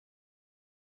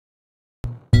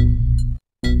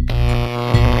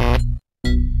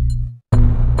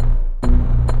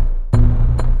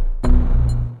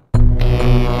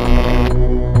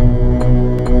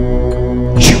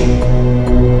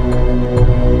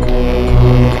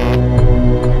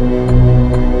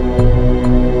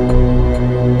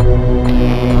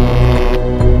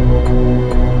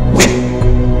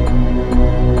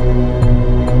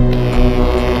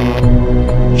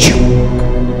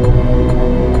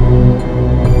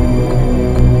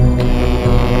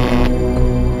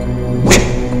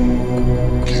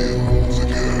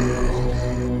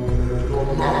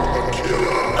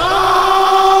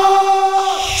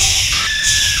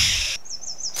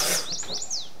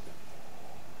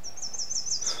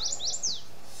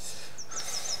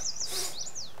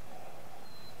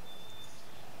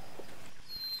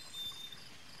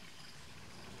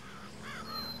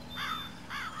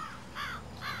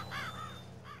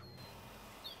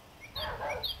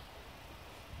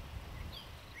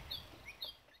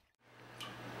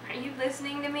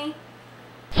listening to me?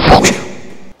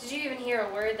 Did you even hear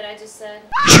a word that I just said?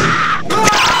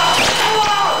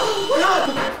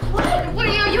 What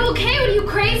are you okay? Are you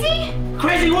crazy?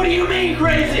 Crazy? What do you mean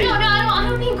crazy? No, I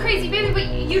don't mean crazy, baby, but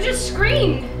you just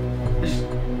screamed.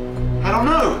 I don't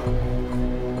know.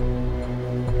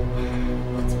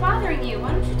 What's bothering you?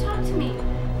 Why don't you talk to me?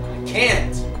 I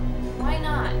can't. Why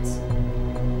not?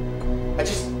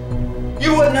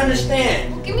 You wouldn't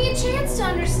understand. Well, give me a chance to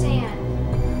understand.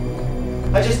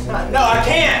 No, I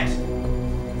can't. I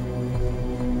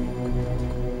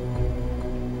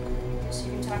guess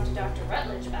you can talk to Dr.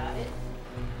 Rutledge about it.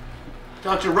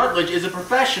 Dr. Rutledge is a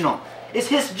professional. It's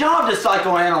his job to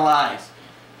psychoanalyze.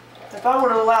 If I were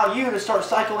to allow you to start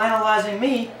psychoanalyzing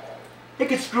me, it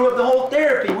could screw up the whole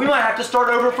therapy. We might have to start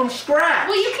over from scratch.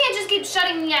 Well, you can't just keep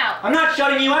shutting me out. I'm not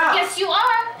shutting you out. Yes, you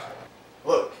are.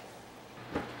 Look.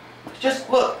 Just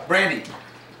look, Brandy.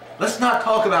 Let's not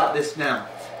talk about this now.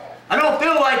 I don't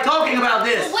feel like talking about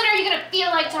this. Well, when are you going to feel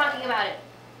like talking about it?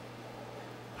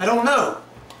 I don't know.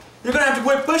 You're going to have to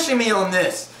quit pushing me on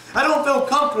this. I don't feel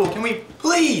comfortable. Can we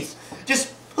please,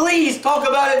 just please talk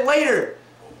about it later?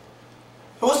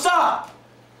 What's up?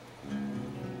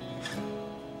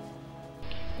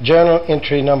 Journal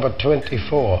entry number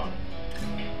 24.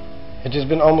 It has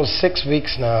been almost 6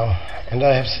 weeks now, and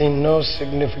I have seen no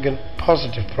significant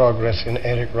positive progress in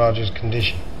Eric Rogers'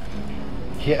 condition.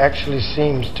 He actually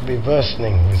seems to be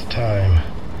worsening with time,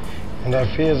 and I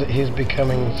fear that he is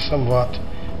becoming somewhat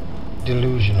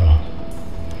delusional.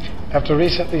 After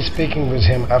recently speaking with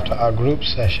him after our group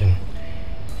session,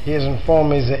 he has informed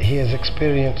me that he has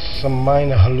experienced some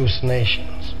minor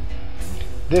hallucinations.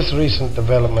 This recent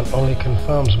development only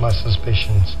confirms my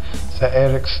suspicions that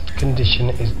Eric's condition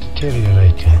is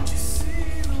deteriorating.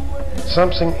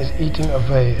 Something is eating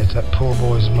away at that poor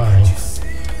boy's mind.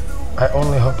 I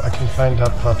only hope I can find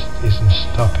out what it is and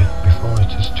stop it before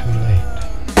it is too late.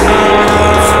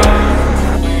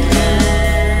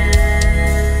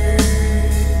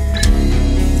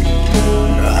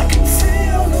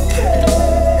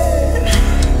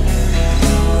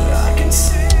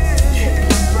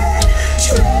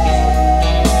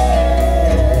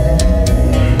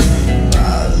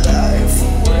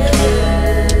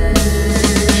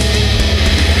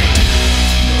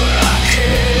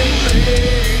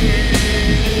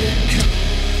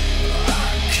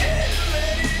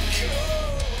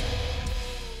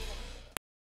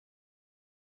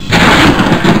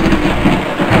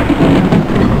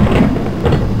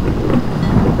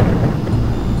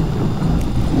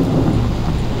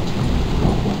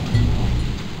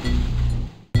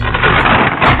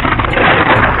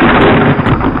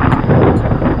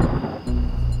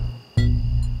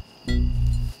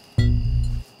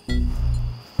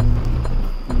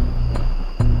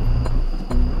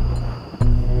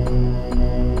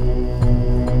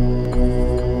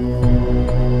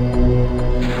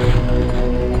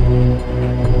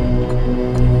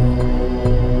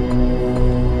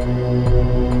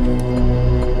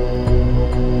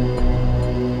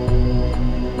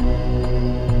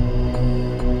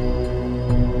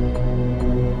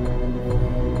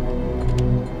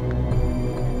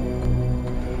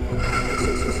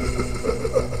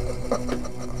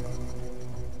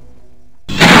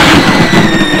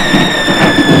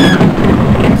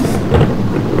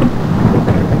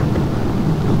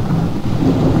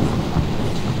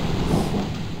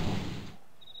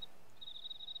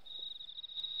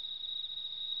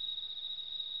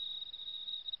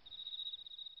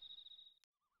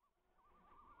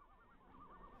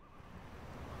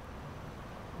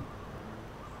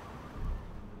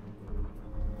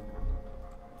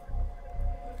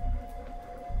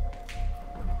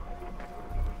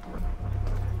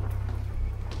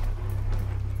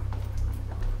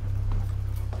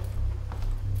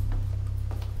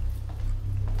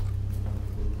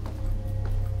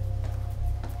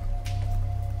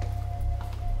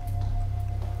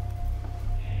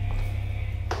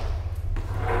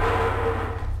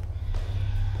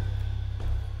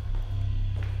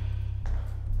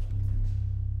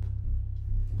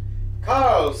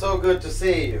 Carl, so good to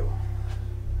see you.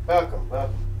 Welcome.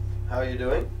 How are you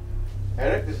doing?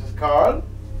 Eric, this is Carl.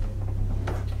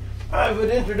 I would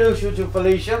introduce you to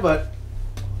Felicia, but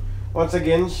once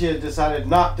again she has decided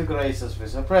not to grace us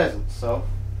with her presence, so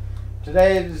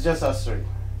today it is just us three.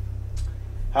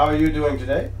 How are you doing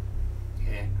today?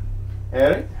 Yeah.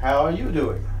 Eric, how are you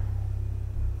doing?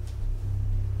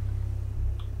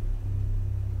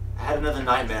 I had another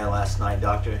nightmare last night,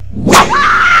 Doctor.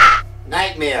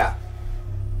 Nightmare.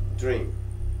 Dream,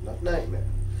 not nightmare.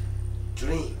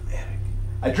 Dream, Eric.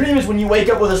 A dream is when you wake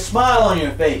up with a smile on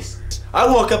your face. I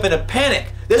woke up in a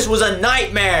panic. This was a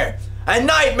nightmare. A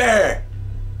nightmare!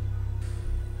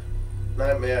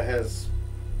 Nightmare has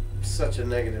such a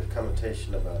negative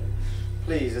connotation about it.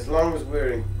 Please, as long as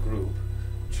we're in group,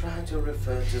 try to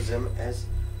refer to them as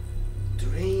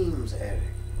dreams, Eric.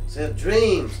 They're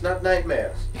dreams, not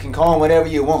nightmares. You can call them whatever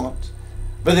you want,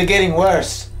 but they're getting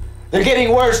worse. They're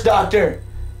getting worse, Doctor.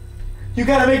 You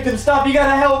gotta make them stop. You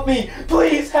gotta help me.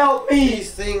 Please help me.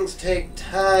 These things take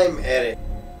time, Eric.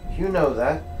 You know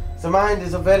that. The mind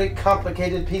is a very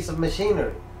complicated piece of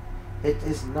machinery. It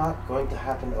is not going to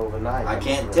happen overnight. I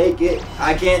can't take it.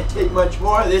 I can't take much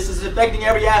more. This is affecting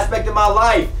every aspect of my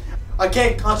life. I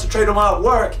can't concentrate on my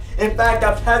work. In fact,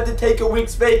 I've had to take a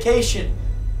week's vacation.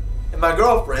 And my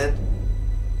girlfriend,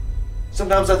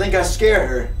 sometimes I think I scare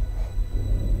her.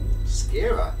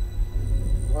 Scare her?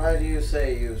 Why do you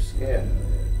say you scared her?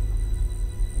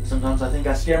 Sometimes I think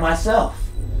I scare myself.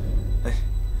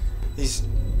 These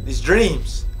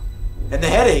dreams, and the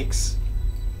headaches,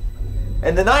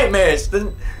 and the nightmares.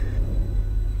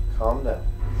 Calm down.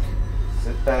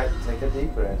 Sit back, take a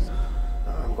deep breath.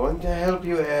 I'm going to help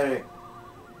you, Eric.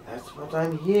 That's what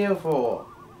I'm here for.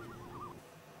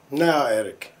 Now,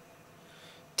 Eric,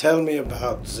 tell me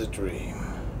about the dream.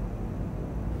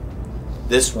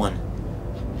 This one,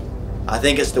 I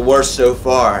think it's the worst so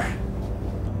far.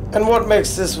 And what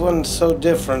makes this one so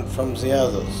different from the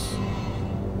others?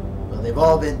 Well, they've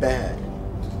all been bad.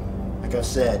 Like I've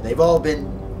said, they've all been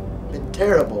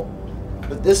terrible.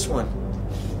 But this one's,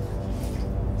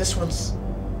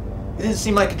 it didn't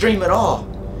seem like a dream at all.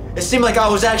 It seemed like I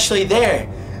was actually there.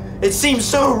 It seemed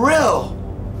so real.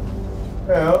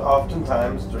 Well,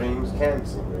 oftentimes dreams can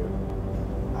seem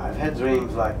real. I've had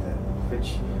dreams like that,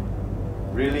 which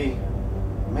really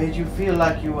made you feel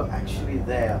like you were actually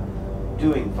there,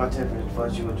 doing whatever it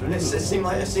was you were dreaming. It seemed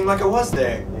like I was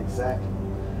there. Exactly.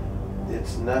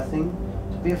 It's nothing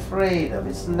to be afraid of.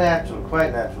 It's natural,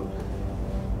 quite natural.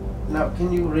 Now,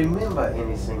 can you remember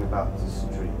anything about this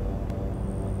dream?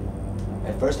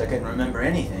 At first I couldn't remember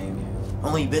anything,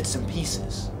 only bits and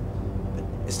pieces. But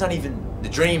it's not even the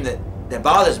dream that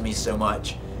bothers me so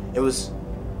much. It was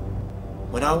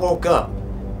when I woke up,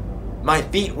 my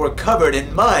feet were covered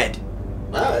in mud.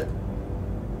 Mud?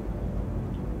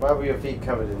 Why were your feet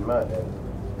covered in mud, Ed?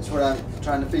 That's what I'm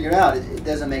trying to figure out. It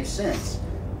doesn't make sense.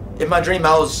 In my dream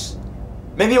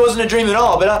maybe it wasn't a dream at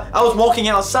all, but I was walking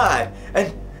outside,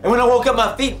 and when I woke up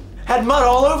my feet had mud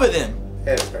all over them.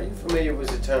 Eric, are you familiar with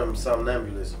the term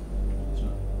somnambulism?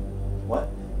 What?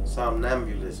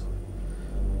 Somnambulism.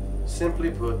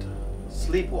 Simply put,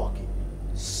 sleepwalking.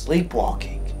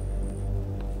 Sleepwalking?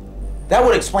 That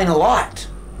would explain a lot.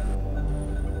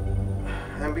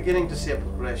 I'm beginning to see a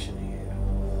progression here.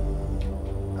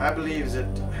 I believe that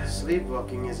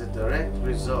sleepwalking is a direct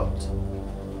result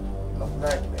of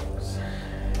nightmares.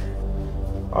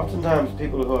 Oftentimes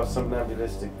people who are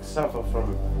somnambulistic suffer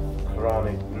from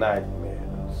chronic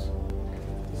nightmares.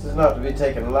 This is not to be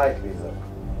taken lightly, though.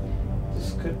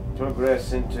 This could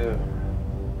progress into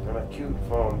an acute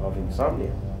form of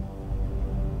insomnia.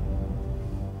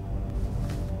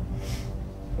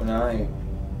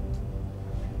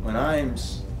 When I'm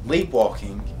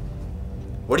sleepwalking,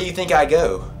 where do you think I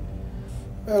go?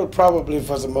 Well, probably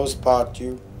for the most part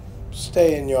you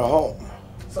stay in your home.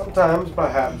 Sometimes,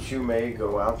 perhaps, you may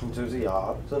go out into the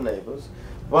yard with the neighbors.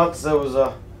 Once there was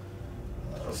a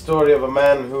story of a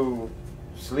man who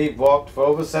sleepwalked for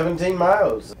over 17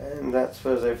 miles, and that's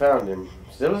where they found him,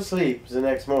 still asleep the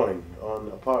next morning on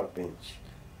a park bench.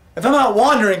 If I'm out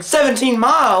wandering 17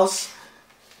 miles,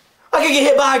 I could get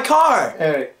hit by a car.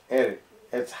 Eric,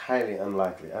 it's highly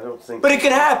unlikely. I don't think... But it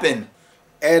could happen.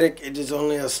 Eric, it is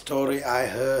only a story I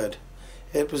heard.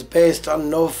 It was based on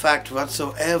no fact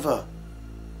whatsoever.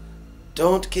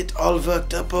 Don't get all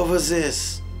worked up over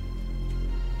this.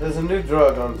 There's a new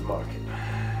drug on the market.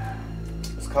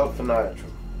 It's called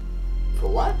phenitrum. For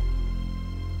what?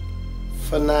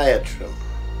 Phenitrum.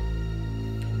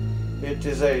 It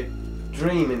is a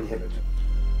dream inhibitor.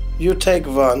 You take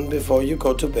one before you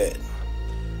go to bed.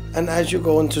 And as you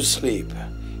go into sleep,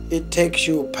 it takes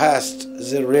you past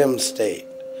the REM state,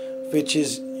 which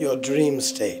is your dream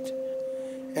state,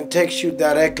 and takes you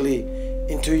directly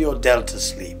into your delta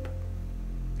sleep,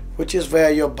 which is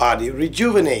where your body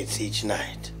rejuvenates each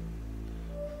night.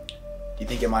 Do you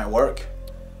think it might work?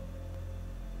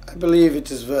 I believe it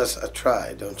is worth a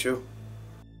try, don't you?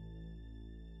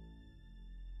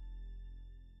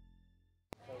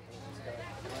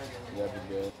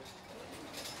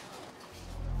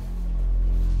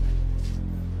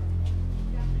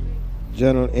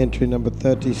 Journal entry number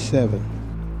 37.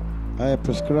 I have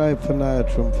prescribed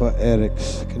phenitrum for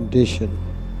Eric's condition.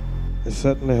 I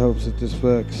certainly hope that this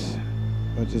works,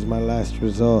 which is my last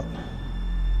resort.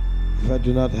 If I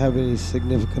do not have any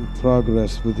significant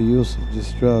progress with the use of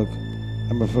this drug,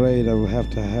 I'm afraid I will have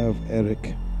to have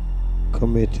Eric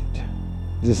committed.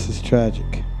 This is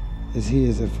tragic, as he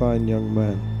is a fine young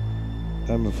man.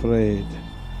 I'm afraid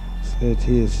that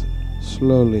he is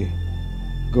slowly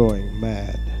going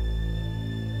mad.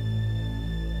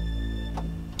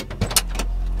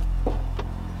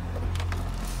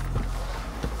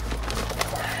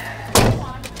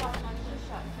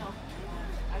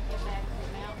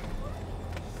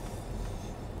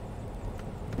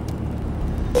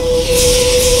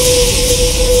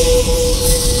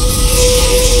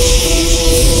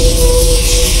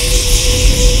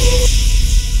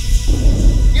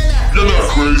 You're not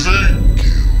crazy.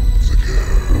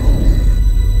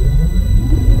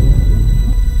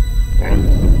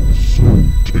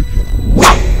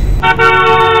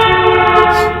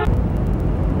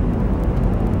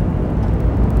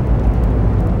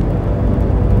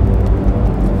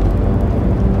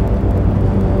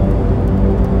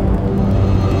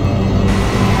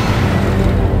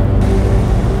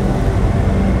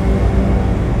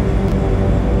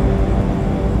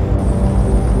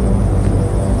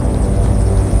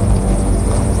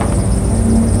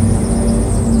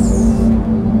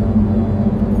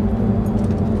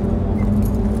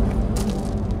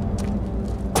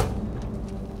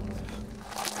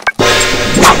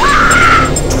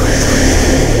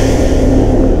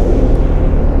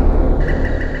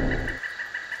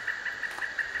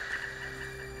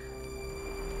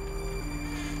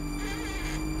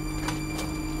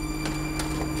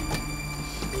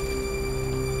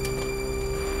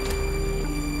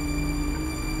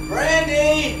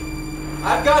 Brandy!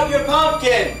 I've got your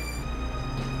pumpkin!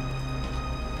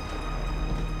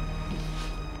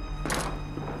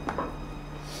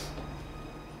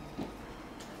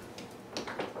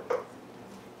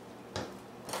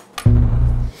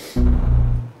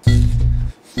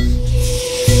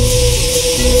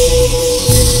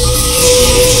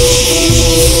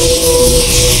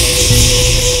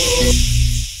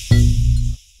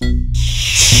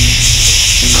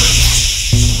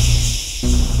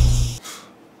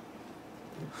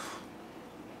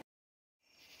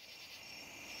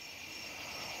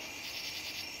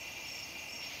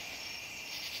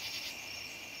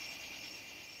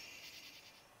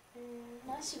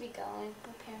 I should be going.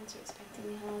 My parents are expecting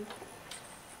me home.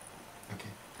 Okay.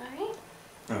 Alright?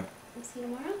 Alright. We'll see you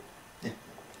tomorrow? Yeah.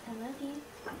 I love you.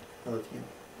 I love you.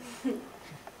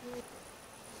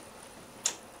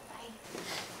 Bye.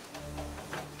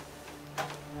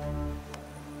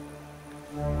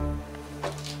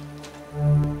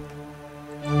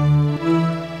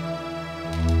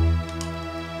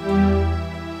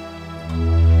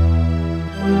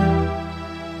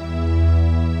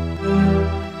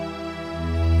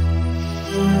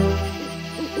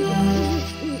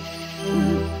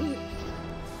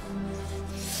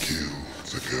 Kill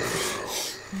the girl.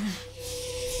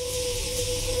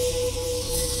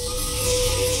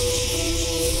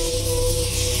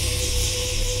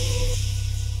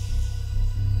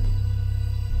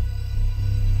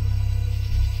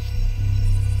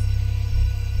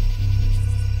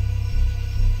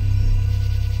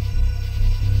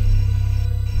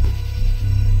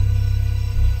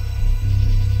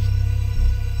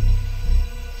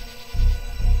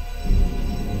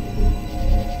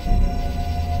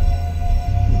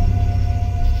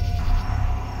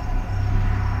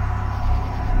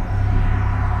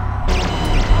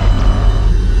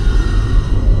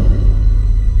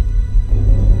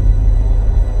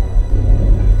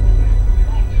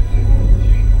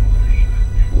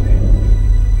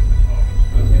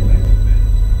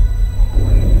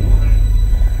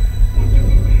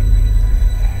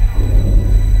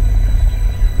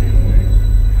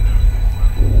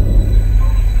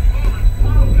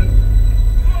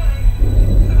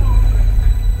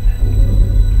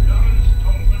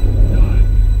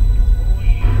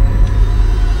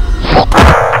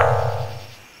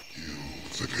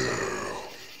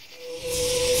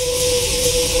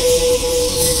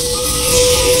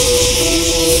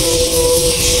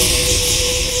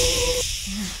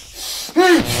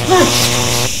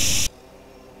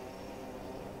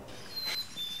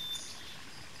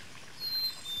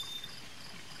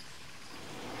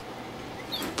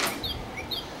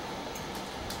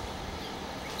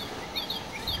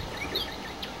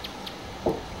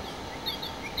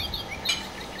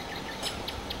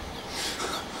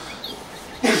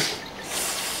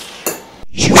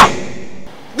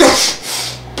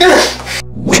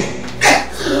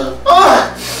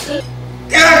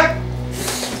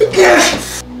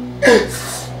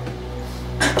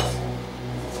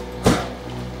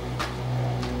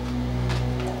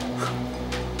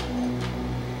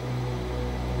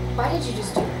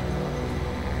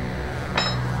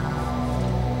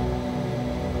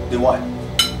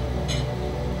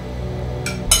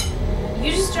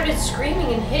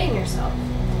 screaming and hitting yourself.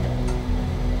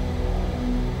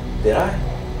 Did I?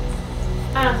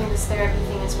 I don't think this therapy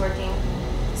thing is working.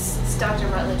 It's Dr.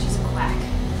 Rutledge, he's a quack.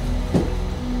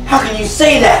 How can you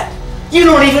say that? You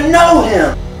don't even know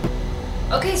him!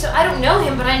 Okay, so I don't know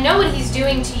him, but I know what he's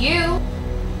doing to you.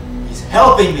 He's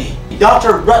helping me.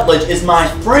 Dr. Rutledge is my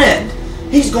friend.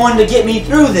 He's going to get me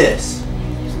through this.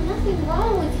 There's nothing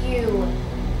wrong with you.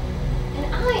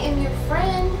 And I am your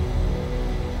friend.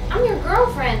 I'm your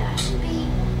girlfriend. I should be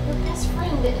your best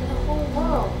friend in the whole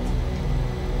world.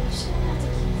 You shouldn't have to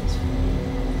keep this from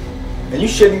me. And you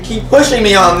shouldn't keep pushing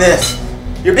me on this.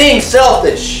 You're being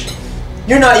selfish.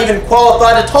 You're not even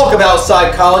qualified to talk about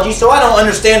psychology, so I don't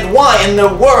understand why in the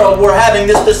world we're having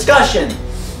this discussion.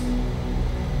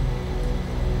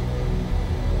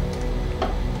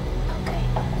 Okay.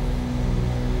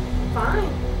 Fine.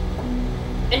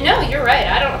 And no, you're right.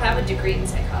 I don't have a degree in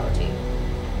psychology.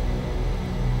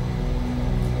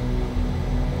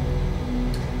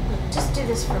 Look, just do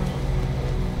this for me.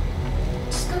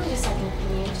 Just go get a second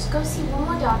opinion. Just go see one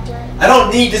more doctor. I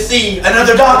don't need to see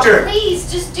another doctor.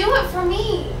 Please, just do it for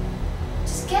me.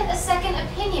 Just get a second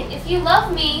opinion. If you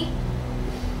love me.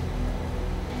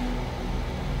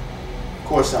 Of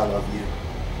course I love you.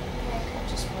 Eric, I'm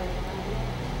just worried about you.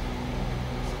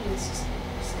 Please, just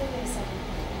go get a second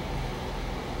opinion.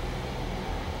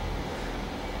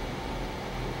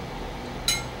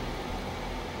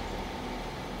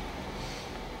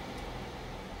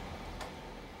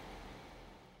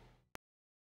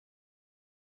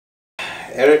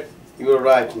 Eric, you were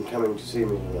right in coming to see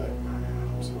me tonight.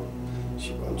 So,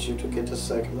 she wants you to get a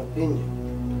second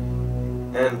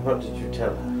opinion. And what did you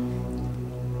tell her?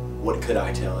 What could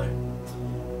I tell her?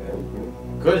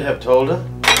 You could have told her.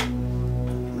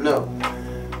 No.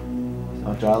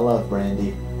 Doctor, I love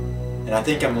Brandy. And I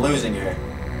think I'm losing her.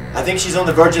 I think she's on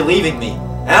the verge of leaving me.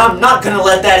 And I'm not gonna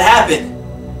let that happen.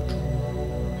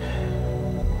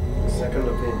 Second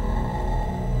opinion.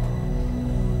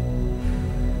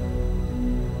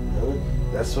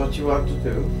 That's what you want to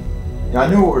do. I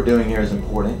know what we're doing here is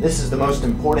important. This is the most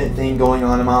important thing going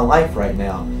on in my life right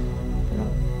now. You know,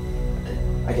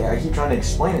 I keep trying to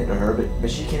explain it to her,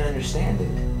 but she can't understand it.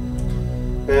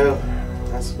 Well,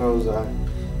 I suppose I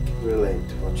can relate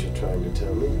to what you're trying to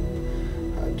tell me.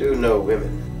 I do know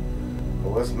women. I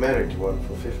was married to one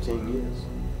for 15 years.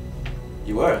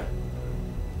 You were?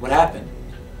 What happened?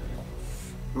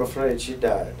 I'm afraid she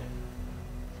died.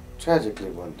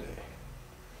 Tragically one day.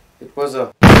 It was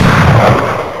a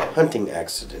hunting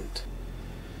accident.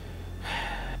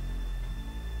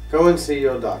 Go and see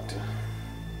your doctor.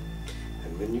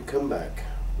 And when you come back,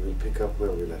 we'll pick up where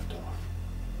we left off.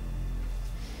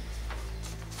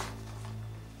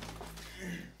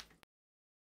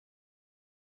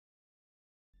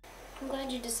 I'm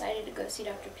glad you decided to go see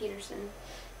Dr. Peterson.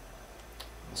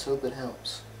 Let's hope it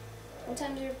helps. What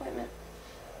time's your appointment?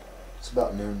 It's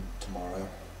about noon tomorrow.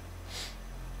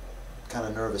 Kind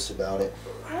of nervous about it.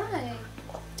 Why?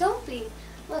 Don't be.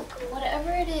 Look, whatever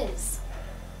it is,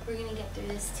 we're gonna get through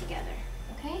this together,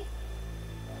 okay?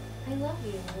 I love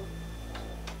you.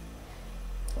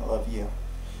 I love you.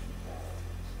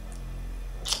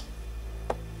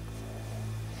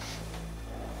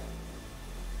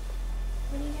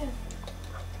 What are you doing?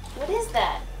 What is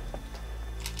that?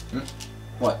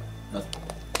 What? Nothing.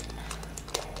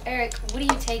 Eric, what are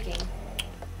you taking?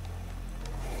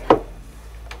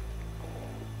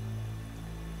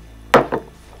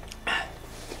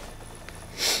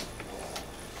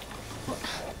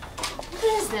 What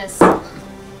is this?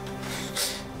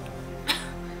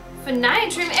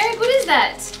 Phenytoin? Eric, what is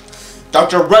that?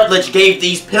 Dr. Rutledge gave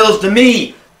these pills to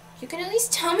me! You can at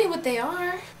least tell me what they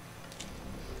are.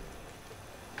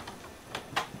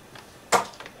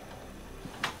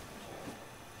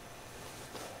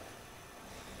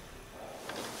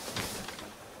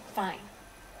 Fine.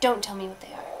 Don't tell me what they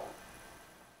are.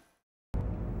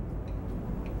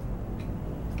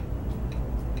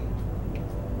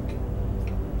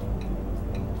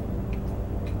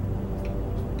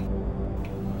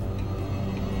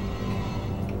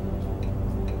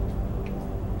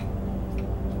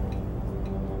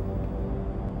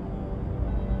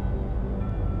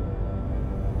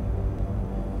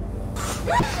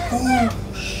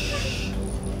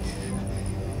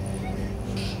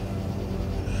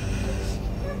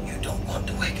 You don't want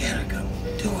to wake Eric up,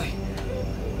 do we?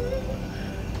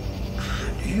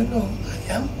 Do you know who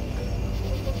I am?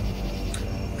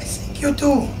 I think you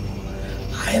do.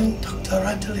 I am Dr.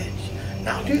 Rutledge.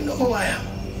 Now, do you know who I am?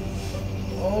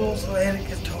 Oh, so Eric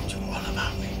has told you all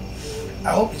about me.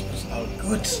 I hope it's all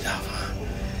good stuff, huh?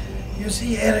 You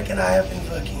see, Eric and I have been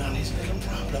working on his little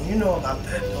problem. You know about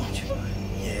that, don't you?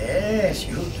 Yeah, Yes,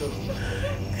 you do.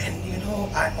 And you know,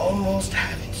 I almost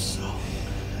have it solved.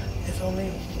 There's only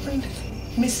one little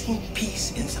missing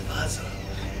piece in the puzzle.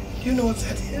 Do you know what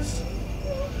that is?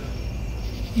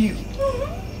 You.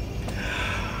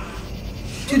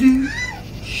 Do-do.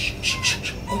 Shh, shh, shh,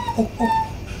 shh. Oh, oh,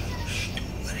 oh. Shh,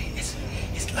 don't worry.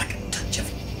 It's like a touch of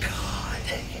God.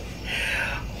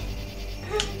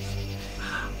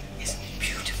 Isn't it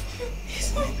beautiful?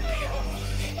 Isn't it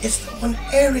beautiful? It's the one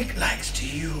Eric likes to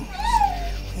use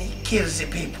when he kills the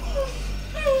people.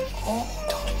 Oh,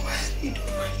 don't worry.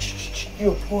 Don't worry. Shh, shh, shh.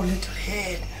 Your poor little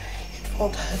head. It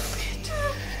won't hurt a bit.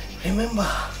 Remember,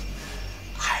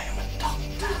 I am a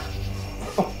doctor.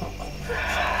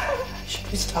 Should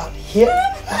we start here,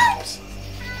 perhaps?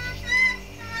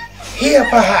 Here,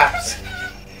 perhaps?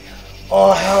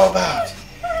 Or how about?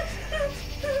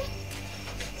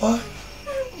 What?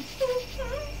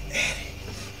 Eric.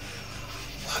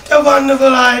 What a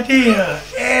wonderful idea.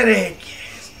 Eric,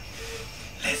 yes.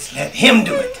 Let's let him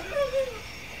do it.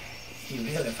 He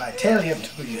will if I tell him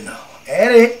to, you know.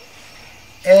 Eric.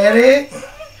 Eric.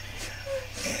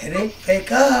 Eric,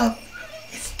 wake up.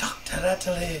 It's Dr.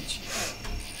 Rutledge.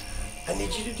 I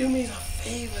need you to do me a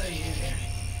favor here,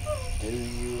 Eric. Do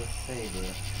you a favor?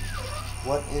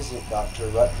 What is it, Dr.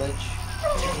 Rutledge?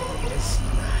 Take this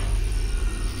knife.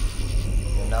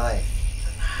 The knife.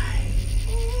 The knife.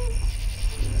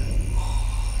 Oh,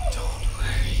 don't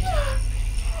worry, darling.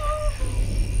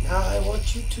 Now I want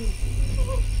you to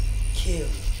kill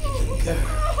the girl.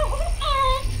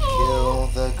 Kill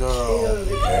the girl. Kill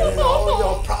the girl and all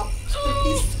your problems will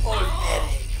be solved,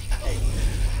 Eric.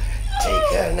 Take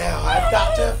her now. I've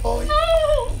got her for you.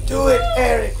 Do it,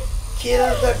 Eric.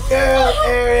 Kill the girl,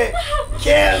 Eric.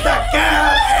 Kill the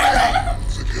girl, Eric.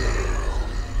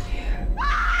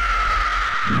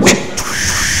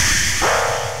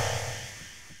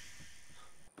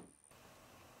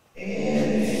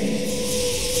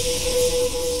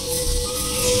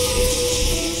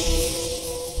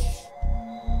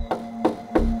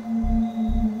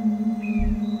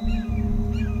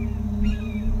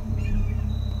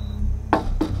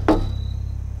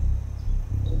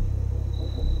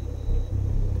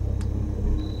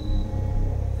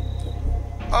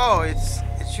 Oh, it's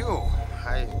you.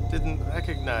 I didn't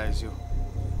recognize you.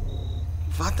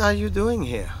 What are you doing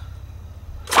here?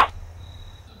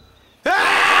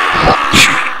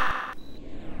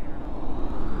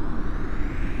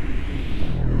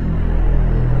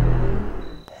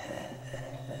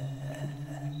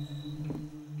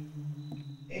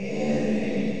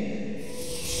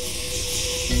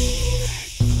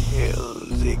 Kill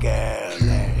the girl,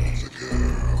 Eric.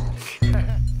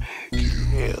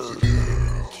 Kill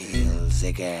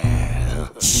the girl.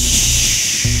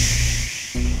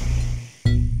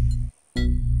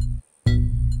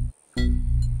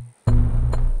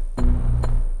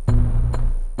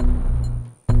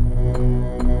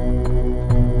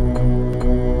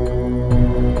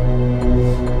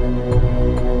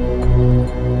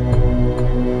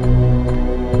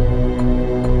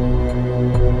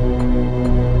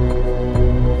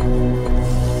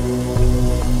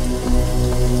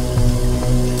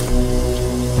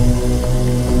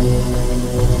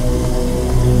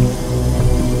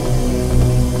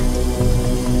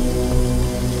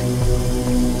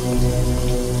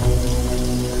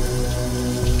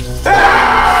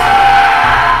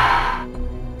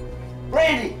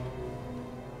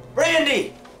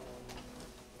 Brandy!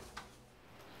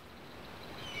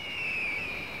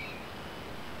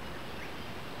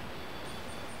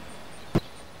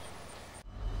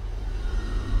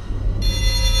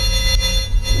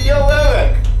 Yo,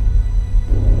 Eric!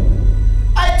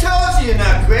 I told you you're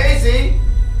not crazy!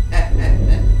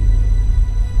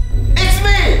 It's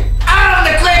me! I'm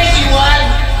the crazy one!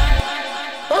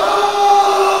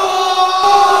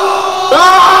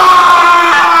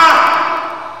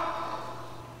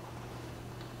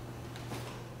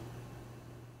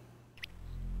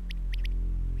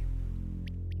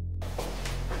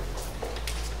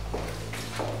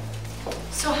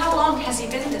 So how long has he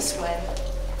been this way?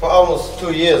 For almost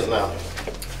 2 years now.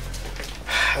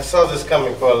 I saw this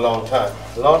coming for a long time,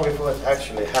 long before it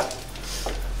actually happened.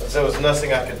 But there was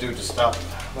nothing I could do to stop him.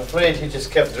 I'm afraid he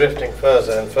just kept drifting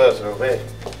further and further away.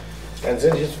 And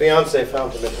then his fiancée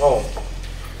found him at home.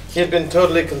 He had been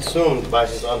totally consumed by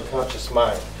his unconscious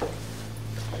mind.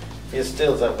 He is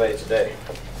still that way today.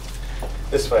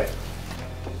 This way.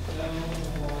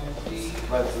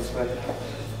 Right this way.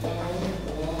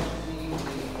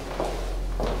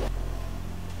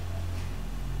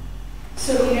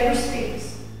 So he never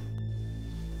speaks?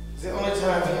 The only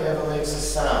time he ever makes a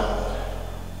sound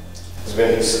is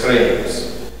when he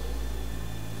screams.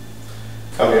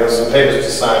 Come here, some papers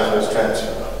to sign for his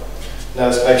transfer. Now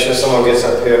let's make sure someone gets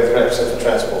up here and preps him for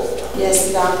transport.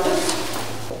 Yes, doctor.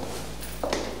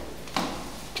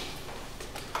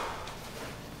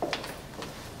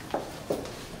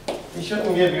 He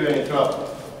shouldn't give you any trouble.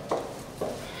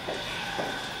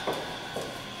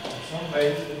 Some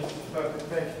days it's perfect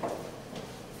patient.